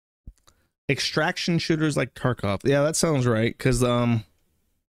Extraction shooters like Tarkov. Yeah, that sounds right. Because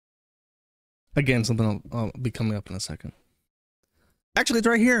again, something I'll be coming up in a second. Actually, it's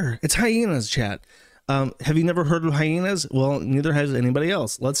right here. It's Hyenas, chat. Have you never heard of Hyenas? Well, neither has anybody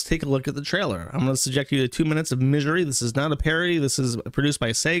else. Let's take a look at the trailer. I'm going to subject you to 2 minutes of misery. This is not a parody. This is produced by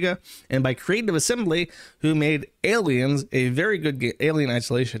Sega and by Creative Assembly, who made Aliens, a very good game. Alien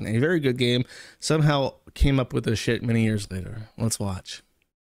Isolation, a very good game. Somehow came up with this shit many years later. Let's watch.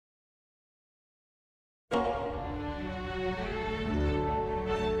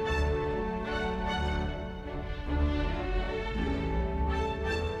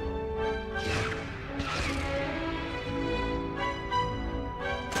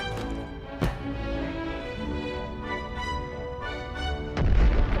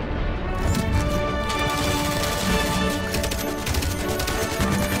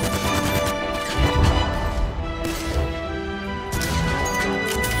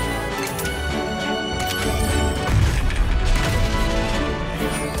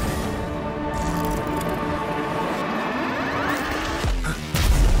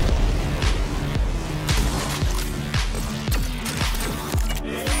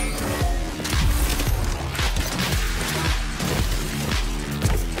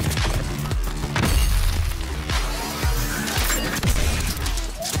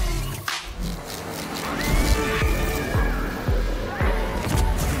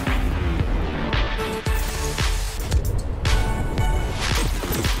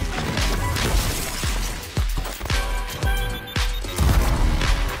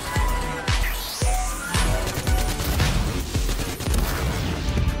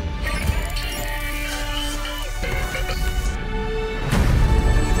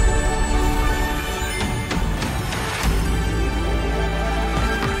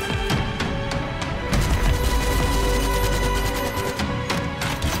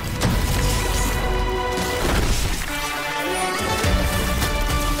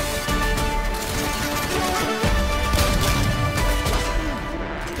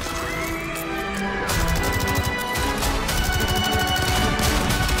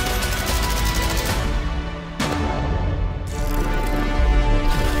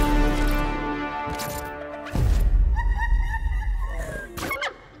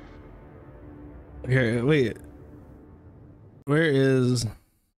 Here, wait. Where is...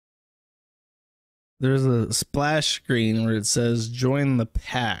 There's a splash screen where it says join the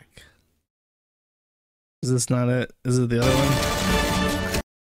pack. Is this not it? Is it the other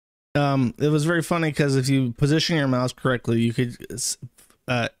one? It was very funny because if you position your mouse correctly, you could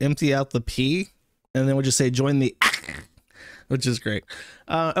empty out the P and then we'll just say join the which is great.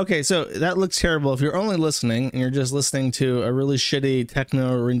 Okay, so that looks terrible. If you're only listening and you're just listening to a really shitty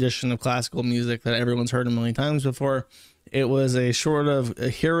techno rendition of classical music that everyone's heard a million times before, it was a sort of a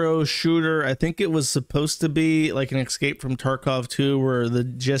hero shooter. I think it was supposed to be like an Escape from Tarkov 2, where the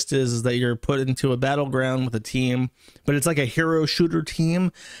gist is that you're put into a battleground with a team, but it's like a hero shooter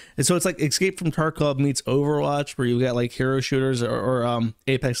team. And so it's like Escape from Tarkov meets Overwatch, where you got like hero shooters, or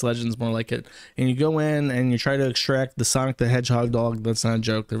Apex Legends more like it. And you go in and you try to extract the Sonic the Hedgehog dog. That's not a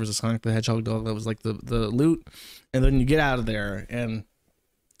joke. There was a Sonic the Hedgehog dog that was like the loot. And then you get out of there, and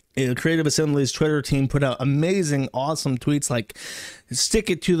Creative Assembly's Twitter team put out amazing, awesome tweets like, stick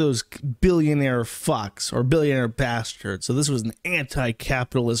it to those billionaire fucks or billionaire bastards. So this was an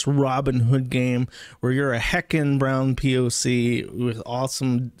anti-capitalist Robin Hood game where you're a heckin' brown POC with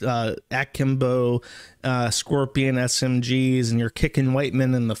awesome akimbo Scorpion SMGs, and you're kicking white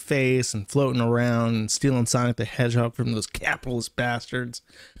men in the face and floating around and stealing Sonic the Hedgehog from those capitalist bastards.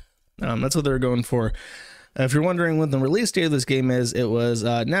 That's what they're going for. If you're wondering when the release date of this game is, it was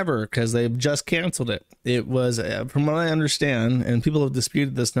never, because they've just canceled it. It was, from what I understand, and people have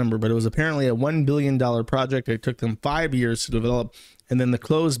disputed this number, but it was apparently a $1 billion project. It took them 5 years to develop, and then the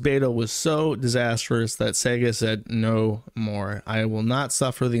closed beta was so disastrous that Sega said, no more. I will not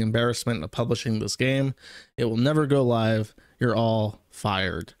suffer the embarrassment of publishing this game. It will never go live. You're all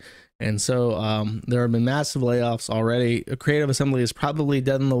fired. And so there have been massive layoffs already. Creative Assembly is probably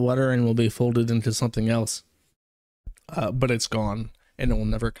dead in the water and will be folded into something else. But it's gone and it will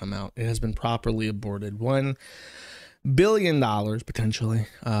never come out. It has been properly aborted. $1 billion potentially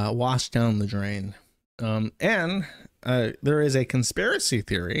washed down the drain. And there is a conspiracy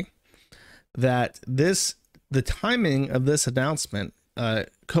theory that the timing of this announcement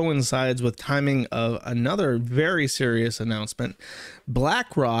coincides with timing of another very serious announcement.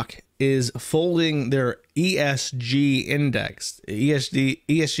 BlackRock is folding their ESG index.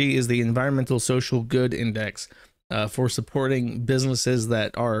 ESG is the Environmental Social Good Index, for supporting businesses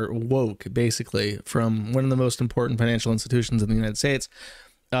that are woke, basically, from one of the most important financial institutions in the United States.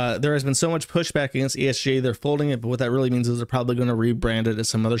 There has been so much pushback against ESG, they're folding it, but what that really means is they're probably going to rebrand it as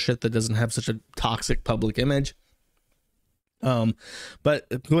some other shit that doesn't have such a toxic public image. But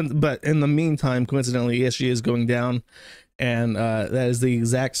in the meantime, coincidentally, ESG is going down, and that is the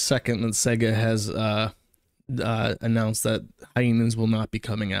exact second that Sega has announced that Hyenas will not be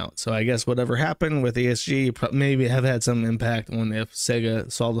coming out. So I guess whatever happened with ESG maybe have had some impact on if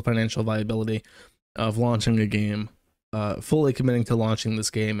Sega saw the financial viability of launching a game, fully committing to launching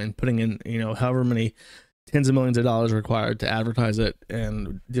this game and putting in, you know, however many tens of millions of dollars required to advertise it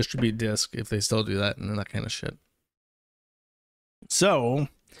and distribute disc, if they still do that and that kind of shit. So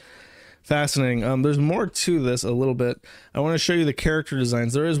fascinating. There's more to this a little bit. I want to show you the character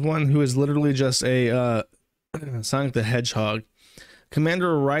designs. There is one who is literally just a Sonic the Hedgehog.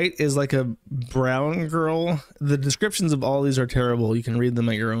 Commander Wright is like a brown girl. The descriptions of all these are terrible. You can read them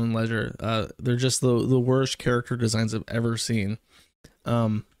at your own leisure. They're just the worst character designs I've ever seen.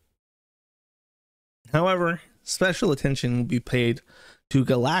 However, special attention will be paid to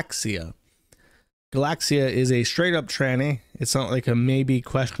Galaxia. Galaxia is a straight up tranny. It's not like a maybe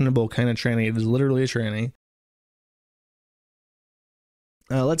questionable kind of tranny. It is literally a tranny.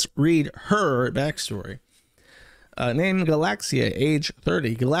 Let's read her backstory. Named Galaxia, age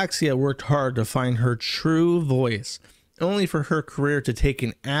 30. Galaxia worked hard to find her true voice, only for her career to take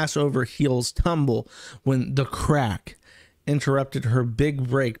an ass over heels tumble when the crack interrupted her big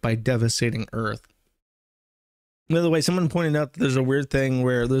break by devastating Earth. By the way, someone pointed out that there's a weird thing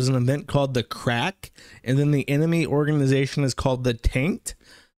where there's an event called the Crack, and then the enemy organization is called the Taint.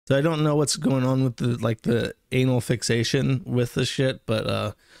 So I don't know what's going on with the anal fixation with this shit,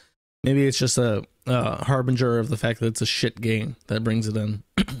 but maybe it's just a harbinger of the fact that it's a shit game that brings it in.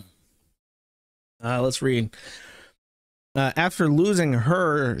 Let's read. After losing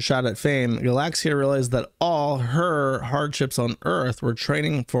her shot at fame, Galaxia realized that all her hardships on Earth were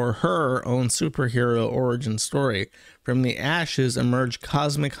training for her own superhero origin story. From the ashes emerged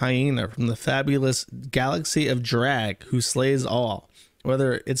Cosmic Hyena from the fabulous galaxy of Drag, who slays all,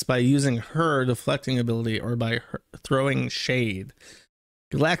 whether it's by using her deflecting ability or by her throwing shade.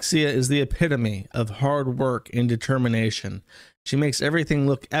 Galaxia is the epitome of hard work and determination. She makes everything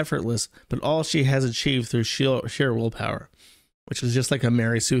look effortless, but all she has achieved through sheer willpower, which is just like a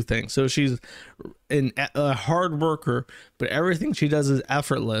Mary Sue thing. So she's a hard worker, but everything she does is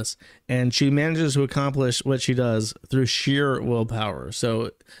effortless, and she manages to accomplish what she does through sheer willpower.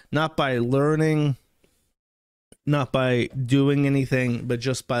 So not by learning, not by doing anything, but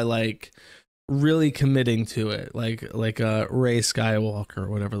just by like really committing to it, like a Ray Skywalker or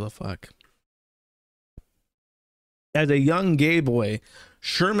whatever the fuck. As a young gay boy,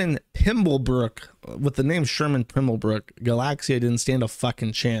 Sherman Pimblebrook, with the name Sherman Pimblebrook, Galaxia didn't stand a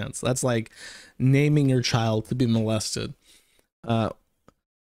fucking chance. That's like naming your child to be molested.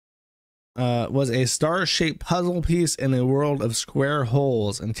 Was a star-shaped puzzle piece in a world of square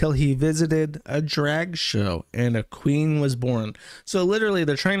holes until he visited a drag show and a queen was born. So literally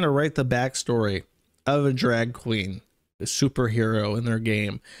they're trying to write the backstory of a drag queen, a superhero in their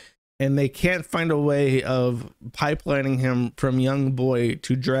game, and they can't find a way of pipelining him from young boy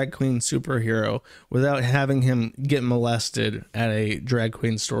to drag queen superhero without having him get molested at a drag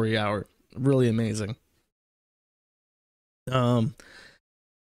queen story hour. Really amazing.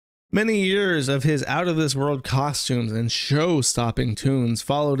 Many years of his out-of-this-world costumes and show-stopping tunes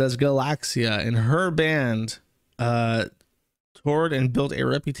followed as Galaxia and her band toured and built a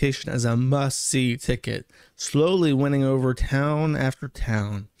reputation as a must-see ticket, slowly winning over town after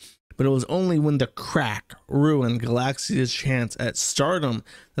town. But it was only when the crack ruined Galaxia's chance at stardom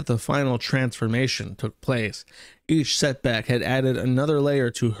that the final transformation took place. Each setback had added another layer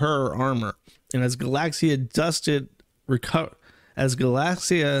to her armor, and as Galaxia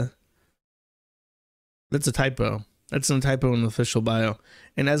that's a typo. That's a typo in the official bio.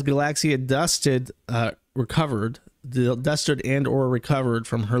 And as Galaxia dusted and or recovered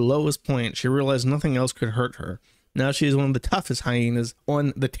from her lowest point, she realized nothing else could hurt her. Now she is one of the toughest hyenas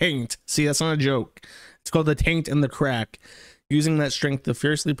on the Taint. See, that's not a joke. It's called the Taint and the Crack. Using that strength to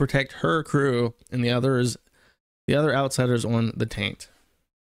fiercely protect her crew and the other outsiders on the Taint.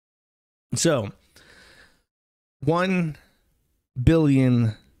 So, $1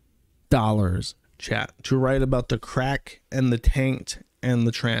 billion, chat, to write about the crack and the taint and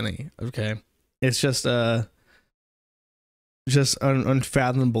the tranny. Okay, it's just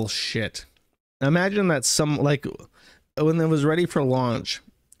unfathomable shit. Imagine that like when it was ready for launch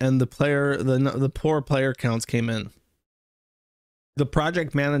and the poor player counts came in, the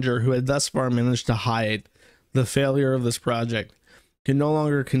project manager, who had thus far managed to hide the failure of this project, could no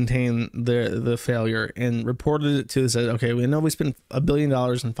longer contain the failure and reported it to, said, okay, we know we spent $1 billion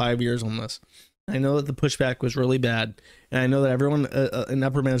in 5 years on this. I know that the pushback was really bad, and I know that everyone in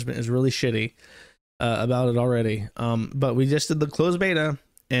upper management is really shitty about it already. But we just did the closed beta,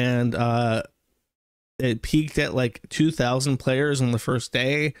 and it peaked at like 2,000 players on the first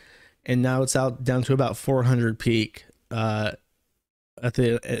day, and now it's out down to about 400 peak at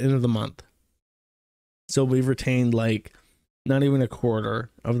the end of the month. So we've retained like not even a quarter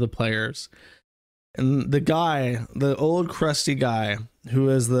of the players. And the guy, the old crusty guy who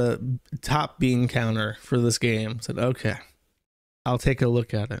is the top bean counter for this game, said, okay, I'll take a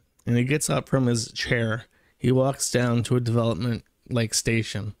look at it. And he gets up from his chair. He walks down to a development like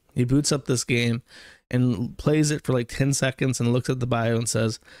station. He boots up this game and plays it for like 10 seconds and looks at the bio and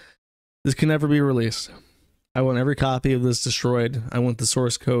says, this can never be released. I want every copy of this destroyed. I want the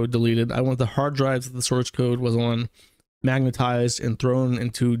source code deleted. I want the hard drives that the source code was on magnetized and thrown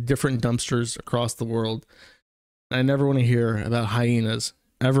into different dumpsters across the world. I never want to hear about hyenas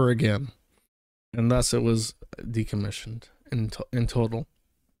ever again. And thus it was decommissioned in total.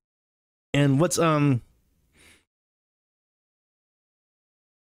 And what's I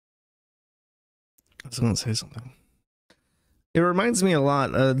was going to say something. It reminds me a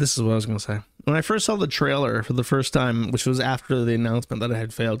lot. This is what I was going to say. When I first saw the trailer for the first time, which was after the announcement that it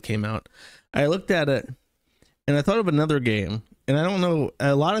had failed came out, I looked at it and I thought of another game. And I don't know,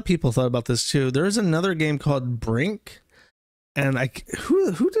 a lot of people thought about this too. There's another game called Brink. And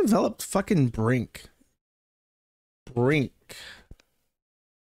who developed fucking Brink? Brink.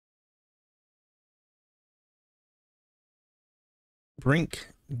 Brink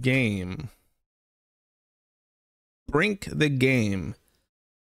game. Brink the game,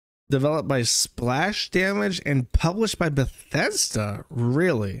 developed by Splash Damage and published by Bethesda.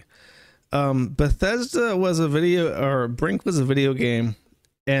 Really? Bethesda was a video, or Brink was a video game,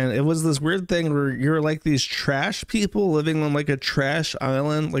 and it was this weird thing where you're like these trash people living on like a trash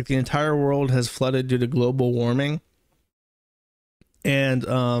island, like the entire world has flooded due to global warming, and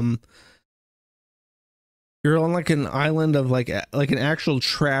you're on like an island of like an actual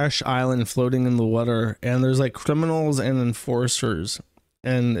trash island floating in the water, and there's like criminals and enforcers,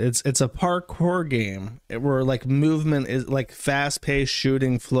 and it's a parkour game where like movement is like fast-paced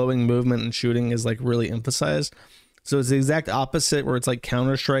shooting, flowing movement and shooting is like really emphasized. So it's the exact opposite where it's like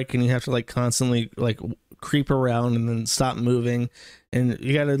Counter-Strike and you have to like constantly like creep around and then stop moving, and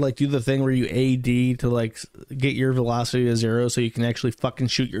you gotta like do the thing where you AD to like get your velocity to 0 so you can actually fucking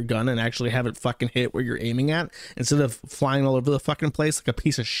shoot your gun and actually have it fucking hit where you're aiming at instead of flying all over the fucking place like a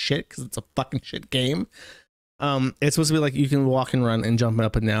piece of shit because it's a fucking shit game. It's supposed to be like you can walk and run and jump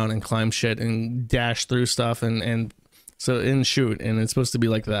up and down and climb shit and dash through stuff and shoot, and it's supposed to be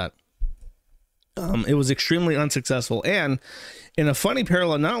like that. It was extremely unsuccessful, and in a funny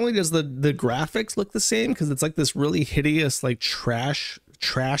parallel, not only does the graphics look the same because it's like this really hideous like trash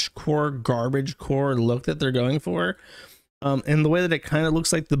core, garbage core look that they're going for, and the way that it kind of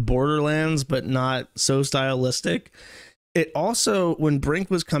looks like the Borderlands but not so stylistic. It also, when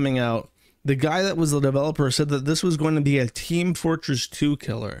Brink was coming out, the guy that was the developer said that this was going to be a Team Fortress 2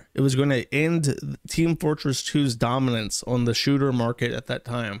 killer. It was going to end Team Fortress 2's dominance on the shooter market at that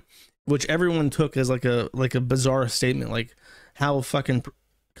time, which everyone took as like a bizarre statement. Like, how fucking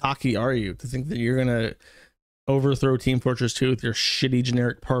cocky are you to think that you're gonna overthrow Team Fortress 2 with your shitty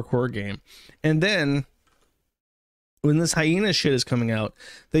generic parkour game? And then when this hyena shit is coming out,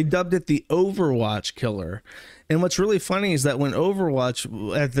 they dubbed it the Overwatch killer. And what's really funny is that when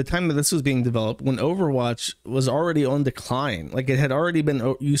Overwatch, at the time that this was being developed, when Overwatch was already on decline, like it had already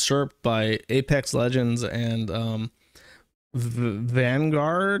been usurped by Apex Legends and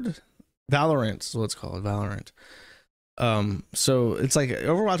Valorant is what it's called, Valorant. So it's like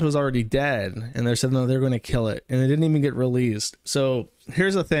Overwatch was already dead, and they said no, they're going to kill it, and it didn't even get released. So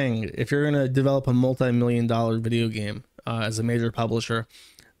here's the thing: if you're going to develop a multi-million-dollar video game as a major publisher,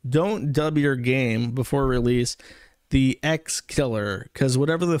 don't dub your game before release the X killer, because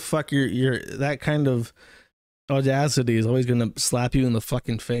whatever the fuck you're that kind of audacity is always going to slap you in the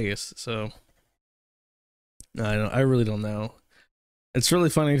fucking face. So I really don't know. It's really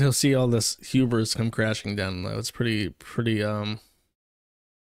funny to see all this hubris come crashing down, though. It's pretty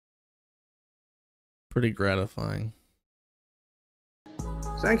gratifying.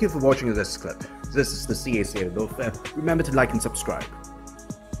 Thank you for watching this clip. This is the CACA Welfare. Remember to like and subscribe.